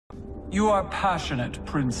You are passionate,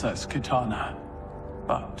 Princess Kitana,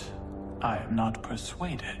 but I am not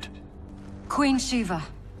persuaded. Queen Shiva,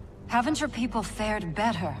 haven't your people fared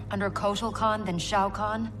better under Kotal Khan than Shao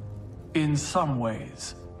Kahn? In some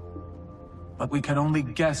ways. But we can only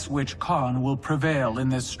guess which Khan will prevail in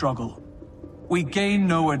this struggle. We gain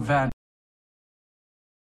no advantage.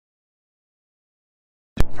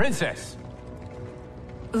 Princess!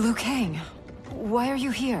 Liu Kang, why are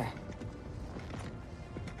you here?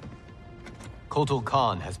 Kotal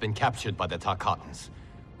Khan has been captured by the Tarkatans.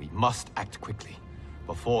 We must act quickly,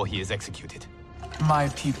 before he is executed. My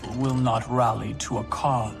people will not rally to a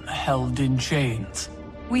Khan held in chains.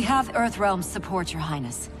 We have Earthrealm's support, Your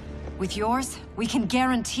Highness. With yours, we can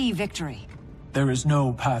guarantee victory. There is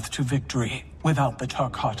no path to victory without the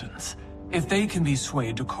Tarkatans. If they can be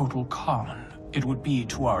swayed to Kotal Khan, it would be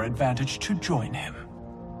to our advantage to join him.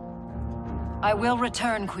 I will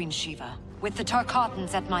return, Queen Shiva, with the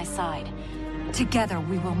Tarkatans at my side. Together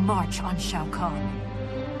we will march on Shao Kahn.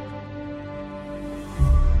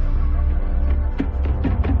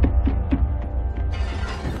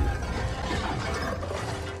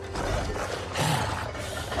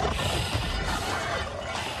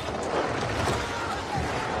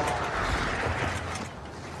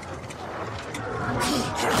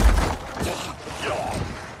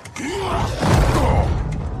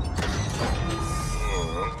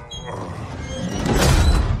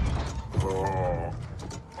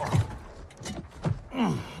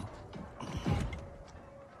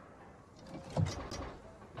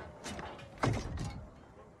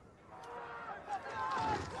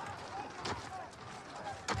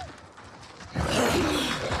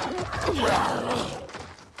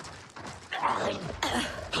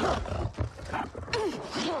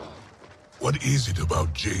 What is it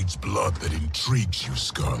about Jade's blood that intrigues you,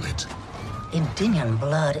 Scarlet? Indian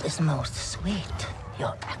blood is most sweet,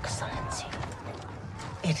 Your Excellency.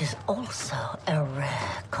 It is also a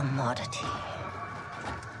rare commodity.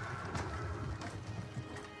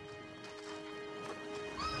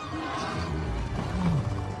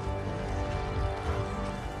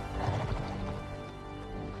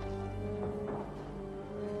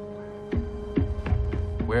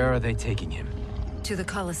 Where are they taking him? To the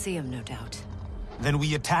Colosseum, no doubt. Then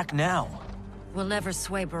we attack now. We'll never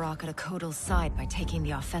sway Baraka to Kotal's side by taking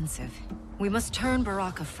the offensive. We must turn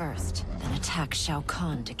Baraka first, then attack Shao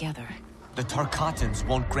Kahn together. The Tarkatans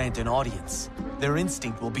won't grant an audience. Their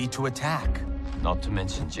instinct will be to attack. Not to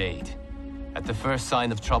mention Jade. At the first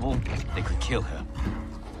sign of trouble, they could kill her.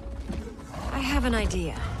 I have an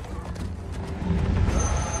idea.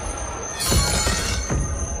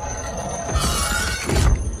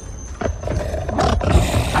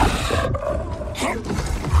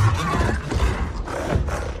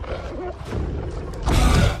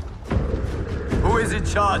 Who is in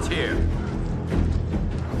charge here?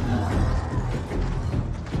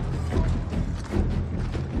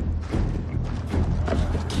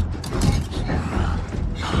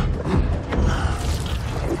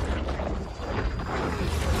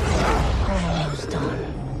 Almost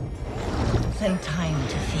done. Then time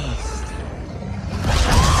to feast.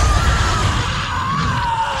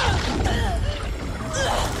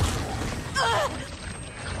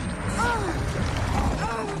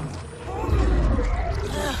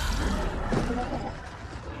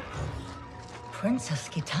 Princess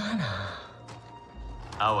Kitana.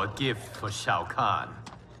 Our gift for Shao Kahn.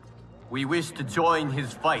 We wish to join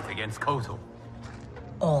his fight against Kotal.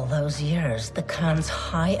 All those years, the Khan's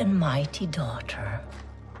high and mighty daughter.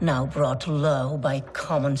 Now brought low by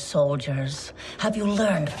common soldiers. Have you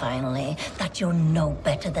learned, finally, that you're no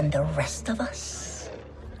better than the rest of us?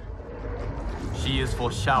 She is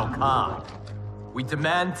for Shao Kahn. We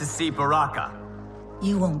demand to see Baraka.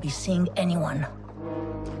 You won't be seeing anyone.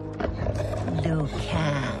 Liu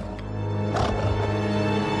Kang.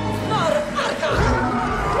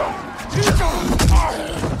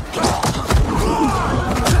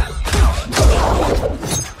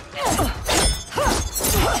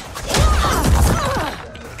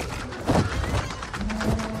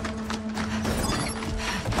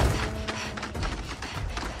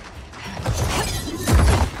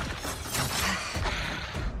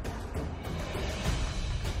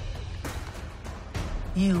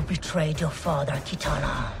 You betrayed your father,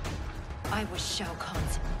 Kitana. I was Shao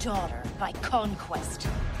Kahn's daughter by conquest.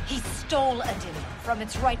 He stole Adina from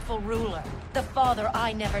its rightful ruler, the father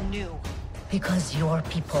I never knew. Because your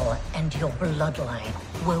people and your bloodline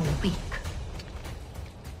were weak.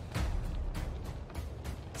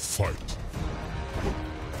 Fight.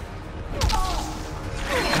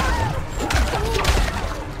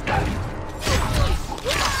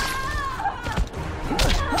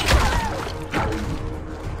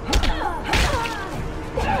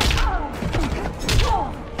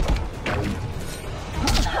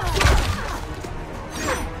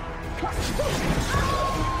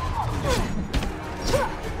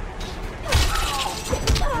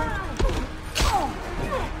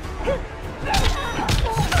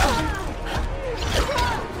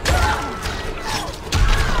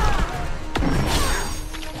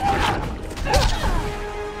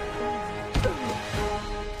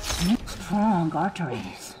 strong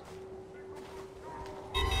arteries.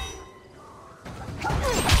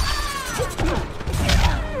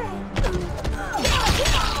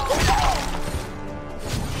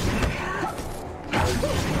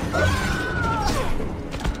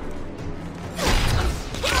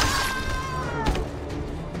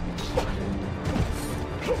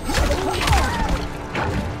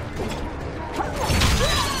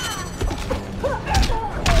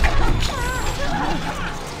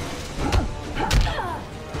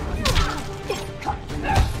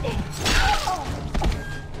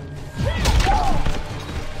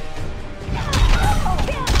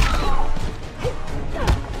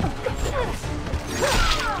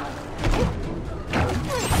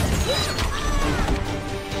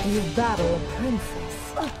 You battle a princess.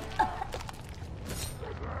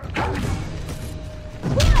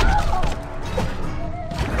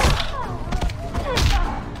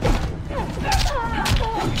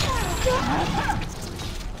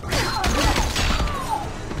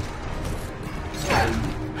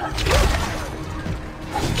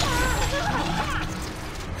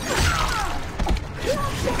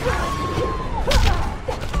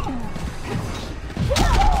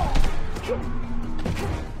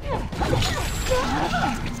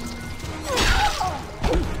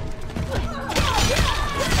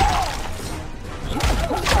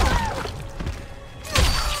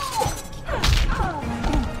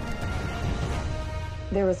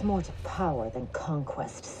 There is more to power than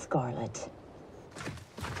conquest, Scarlet.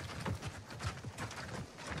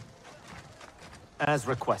 As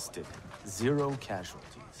requested, 0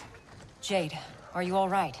 casualties. Jade, are you all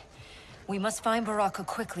right? We must find Baraka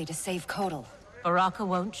quickly to save Kotal. Baraka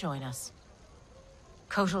won't join us.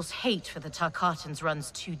 Kotal's hate for the Tarkatans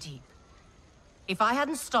runs too deep. If I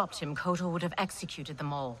hadn't stopped him, Kotal would have executed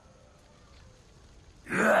them all.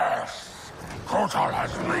 Yes! Kotal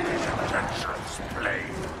has made his intentions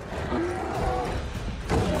plain.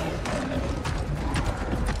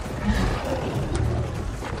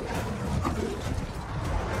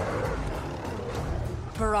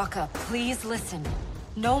 Baraka, please listen.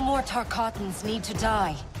 No more Tarkatans need to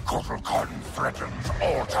die. Kotal Khan threatens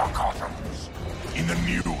all Tarkatans. In the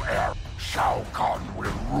new era, Shao Kahn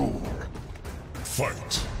will rule.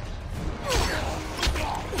 Fight!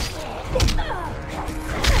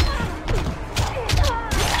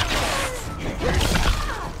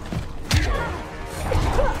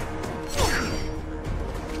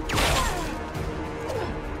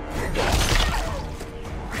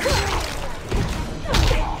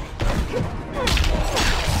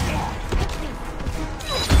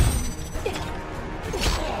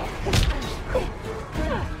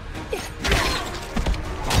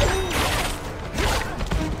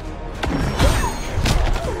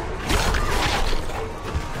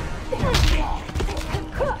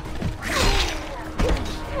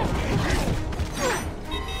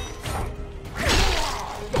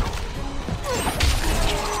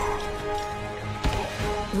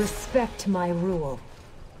 Respect my rule.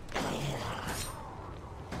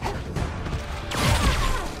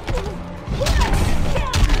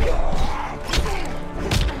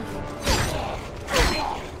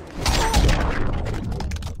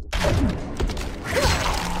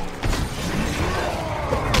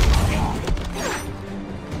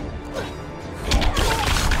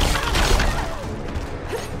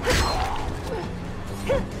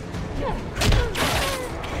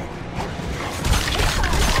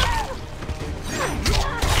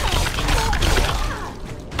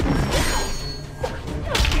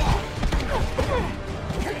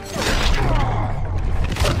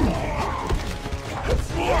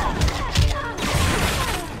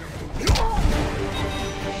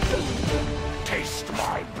 Taste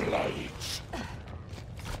my blades.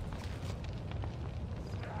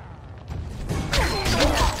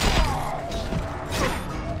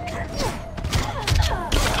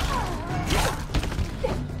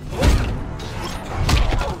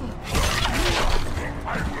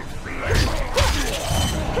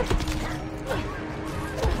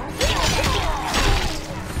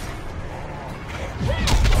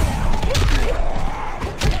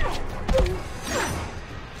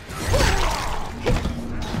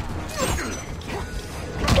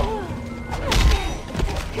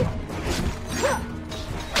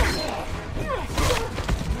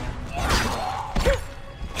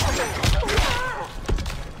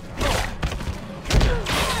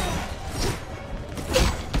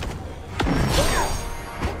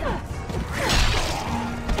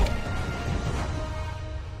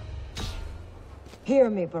 Hear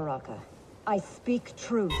me, Baraka. I speak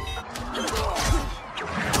truth.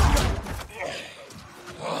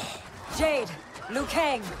 Jade, Liu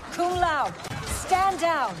Kang, Kung Lao. Stand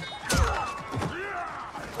down!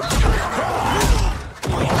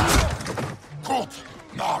 Gut,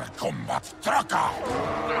 Mortal Kombat Tracker!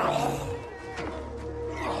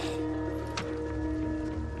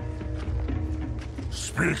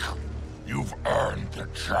 Speak. You've earned the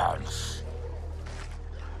chance.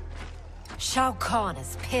 Shao Kahn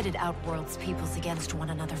has pitted Outworld's peoples against one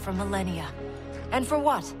another for millennia. And for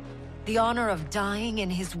what? The honor of dying in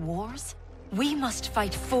his wars? We must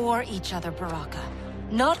fight for each other, Baraka.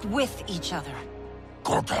 Not with each other.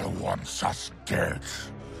 Kotal wants us dead.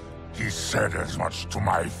 He said as much to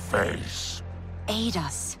my face. Aid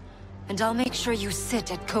us, and I'll make sure you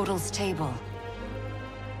sit at Kotal's table.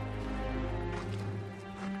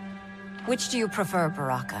 Which do you prefer,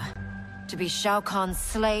 Baraka? To be Shao Kahn's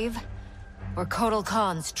slave, or Kotal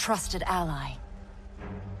Khan's trusted ally?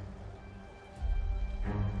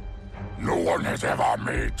 No one has ever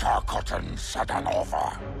made Tarkatan such an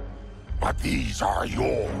offer. But these are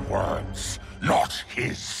your words, not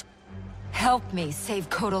his. Help me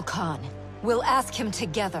save Kotal Khan. We'll ask him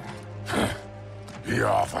together. He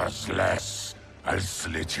offers less. I'll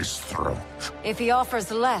slit his throat. If he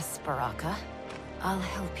offers less, Baraka, I'll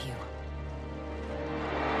help you.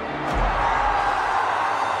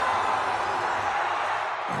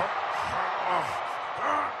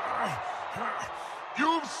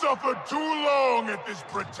 You've suffered too long at this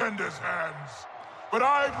pretender's hands. But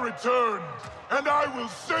I've returned, and I will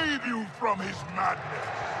save you from his madness.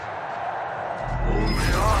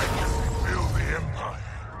 Only I can rebuild the Empire.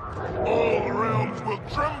 All realms will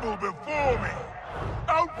tremble before me.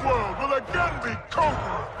 Outworld will again be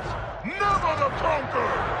conquerors, never the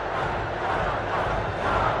conquered!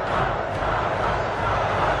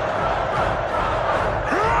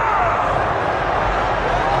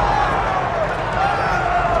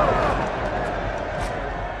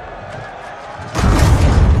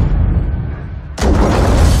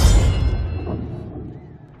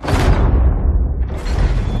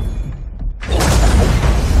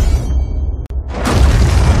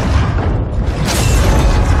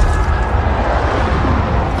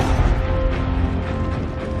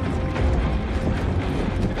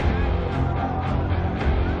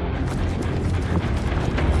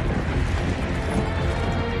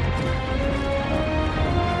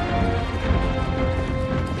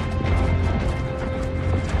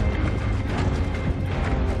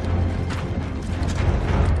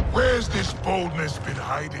 Where's this boldness been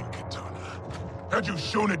hiding, Kitana? Had you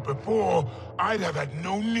shown it before, I'd have had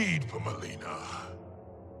no need for Melina.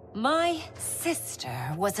 My sister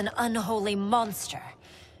was an unholy monster.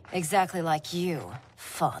 Exactly like you,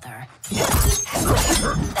 father.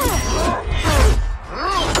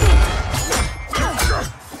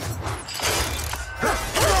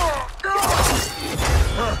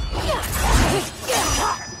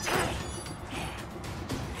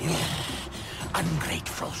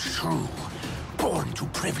 Ungrateful shrew, born to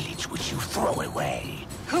privilege which you throw away.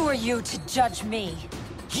 Who are you to judge me?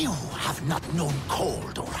 You have not known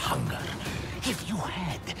cold or hunger. If you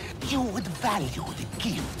had, you would value the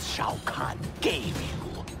gifts Shao Kahn gave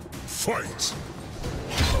you. Fight!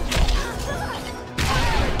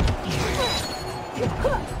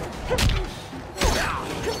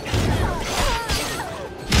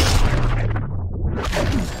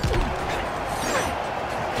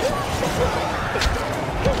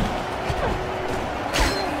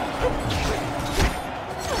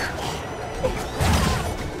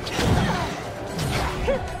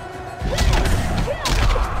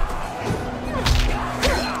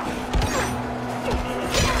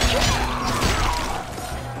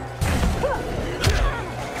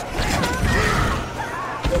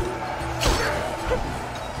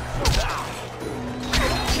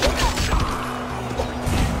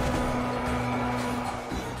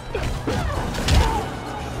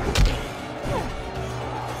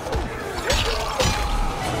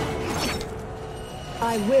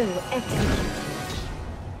 I will execute.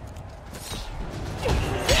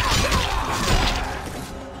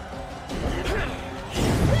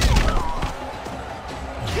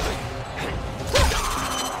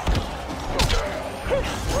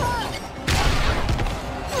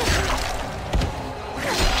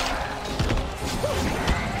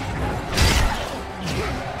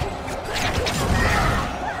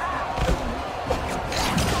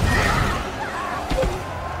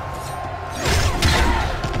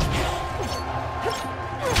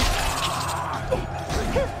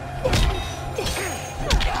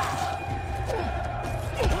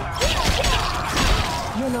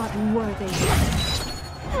 You're not worthy.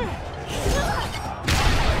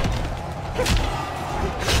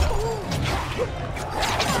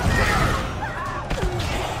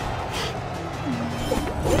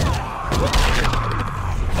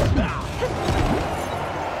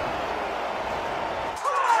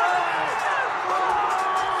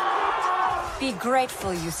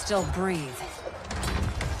 grateful you still breathe.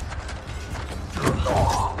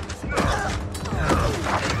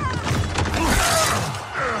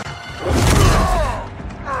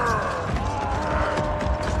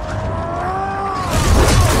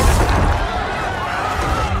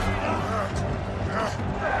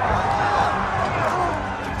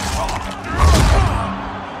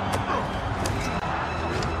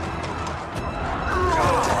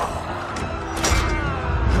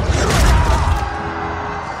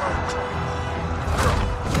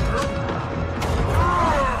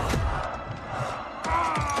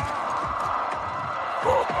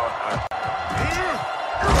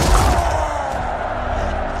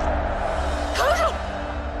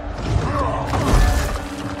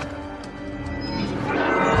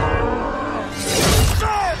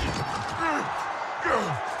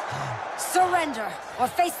 Surrender, or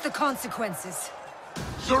face the consequences.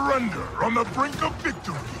 Surrender on the brink of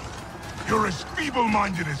victory. You're as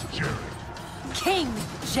feeble-minded as Jared. King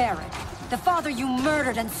Jared, the father you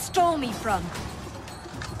murdered and stole me from.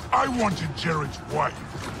 I wanted Jared's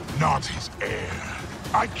wife, not his heir.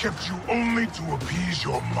 I kept you only to appease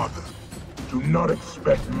your mother. Do not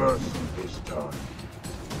expect mercy this time.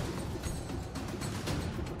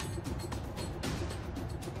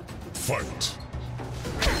 Fight!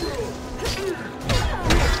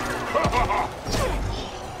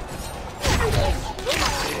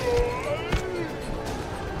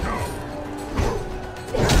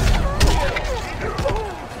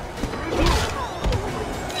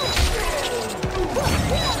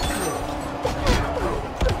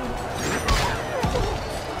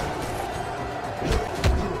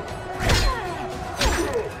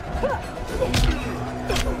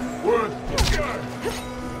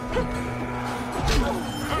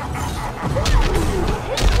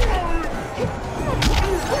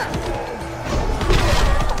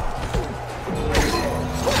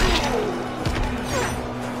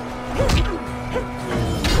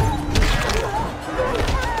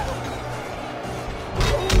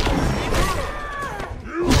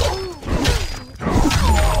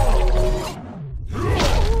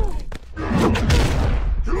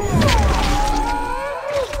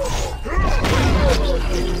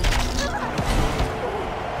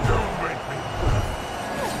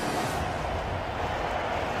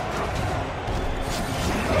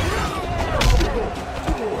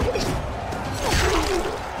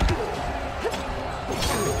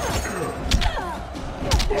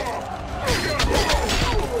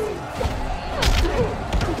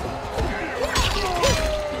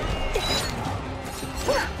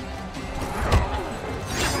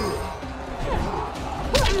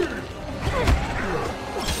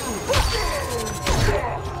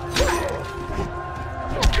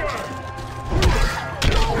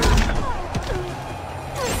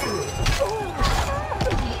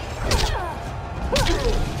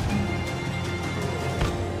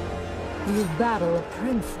 You battle a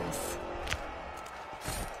princess.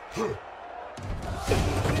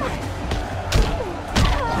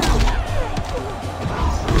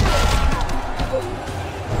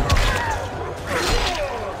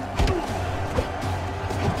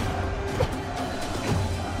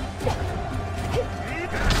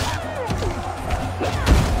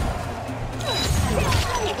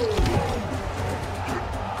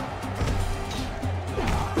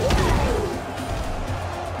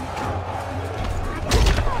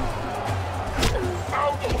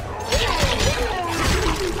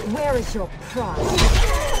 Where is your pride?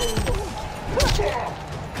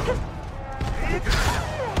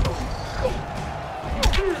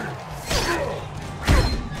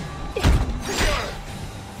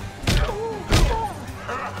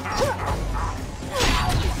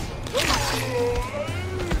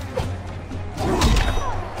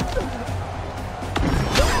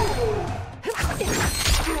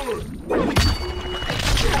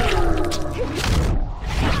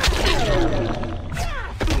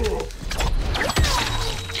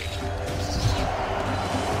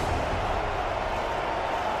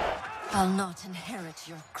 I'll not inherit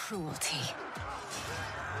your cruelty.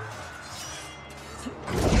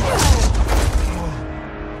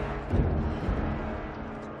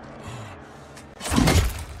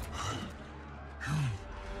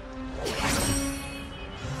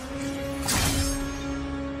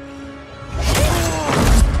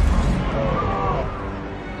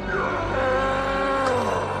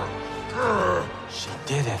 She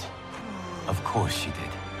did it. Of course she did.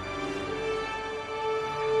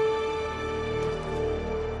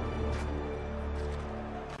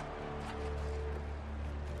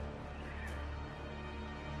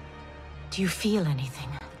 Do you feel anything?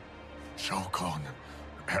 Shao Kahn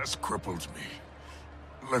has crippled me.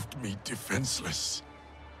 left me defenseless.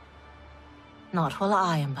 Not while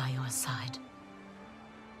I am by your side.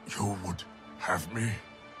 You would have me?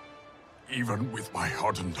 Even with my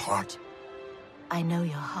hardened heart? I know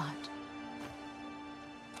your heart.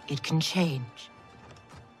 It can change.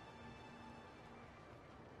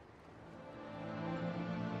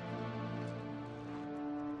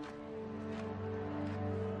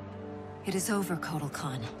 It is over, Kotal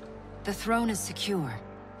Khan. The throne is secure.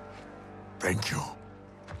 Thank you.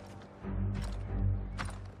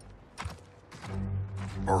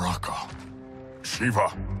 Baraka,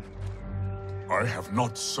 Shiva, I have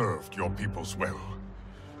not served your peoples well,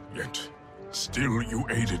 yet still you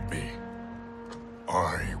aided me.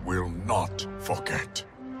 I will not forget.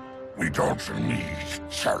 We don't need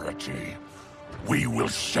charity. We will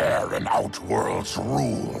share an Outworld's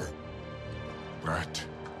rule. That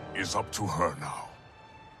is up to her now.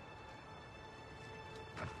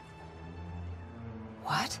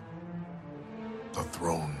 What? The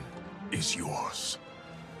throne is yours.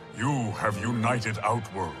 You have united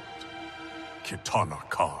Outworld, Kitana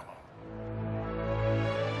Khan.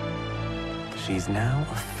 She's now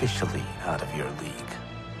officially out of your league.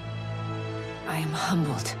 I am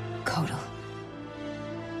humbled, Kotal.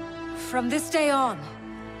 From this day on,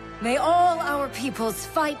 may all our peoples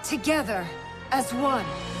fight together as one.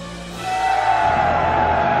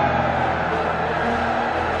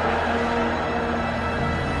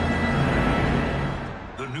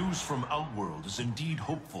 The news from Outworld is indeed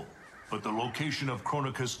hopeful, but the location of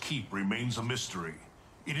Kronika's keep remains a mystery.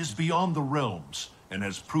 It is beyond the realms, and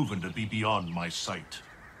has proven to be beyond my sight.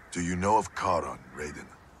 Do you know of Charon, Raiden?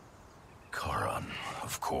 Charon,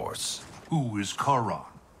 of course. Who is Charon?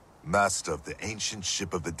 Master of the ancient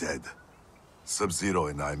ship of the dead. Sub-Zero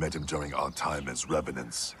and I met him during our time as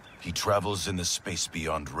Revenants. He travels in the space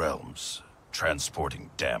beyond realms, transporting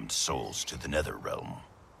damned souls to the Nether Realm.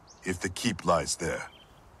 If the keep lies there,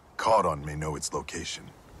 Charon may know its location.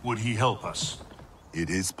 Would he help us? It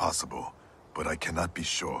is possible, but I cannot be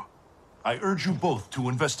sure. I urge you both to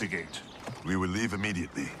investigate. We will leave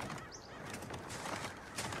immediately.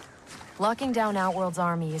 Locking down Outworld's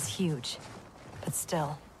army is huge. But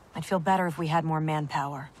still, I'd feel better if we had more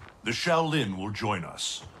manpower. The Shaolin will join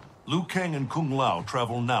us. Liu Kang and Kung Lao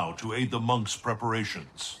travel now to aid the monks'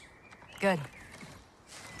 preparations. Good.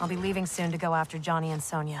 I'll be leaving soon to go after Johnny and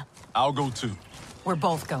Sonya. I'll go too. We're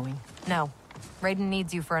both going. No. Raiden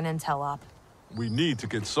needs you for an intel op. We need to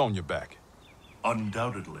get Sonya back.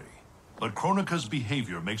 Undoubtedly. But Kronika's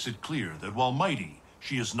behavior makes it clear that while mighty,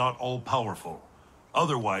 she is not all-powerful.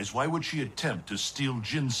 Otherwise, why would she attempt to steal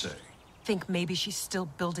Jinsei? Think maybe she's still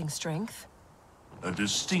building strength? A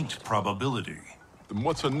distinct probability. Then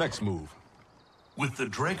what's her next move? With the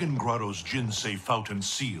Dragon Grotto's Jinsei fountain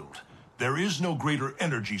sealed, there is no greater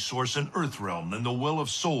energy source in Earthrealm than the Well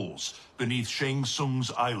of Souls beneath Shang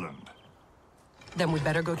Tsung's island. Then we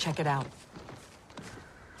better go check it out.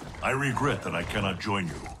 I regret that I cannot join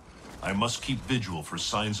you. I must keep vigil for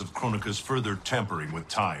signs of Kronika's further tampering with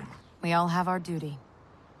time. We all have our duty.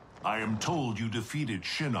 I am told you defeated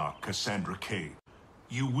Shinnok, Cassandra Cain.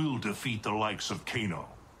 You will defeat the likes of Kano,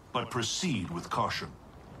 but proceed with caution.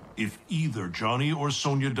 If either Johnny or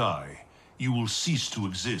Sonya die, you will cease to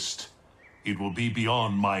exist. It will be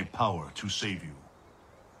beyond my power to save you.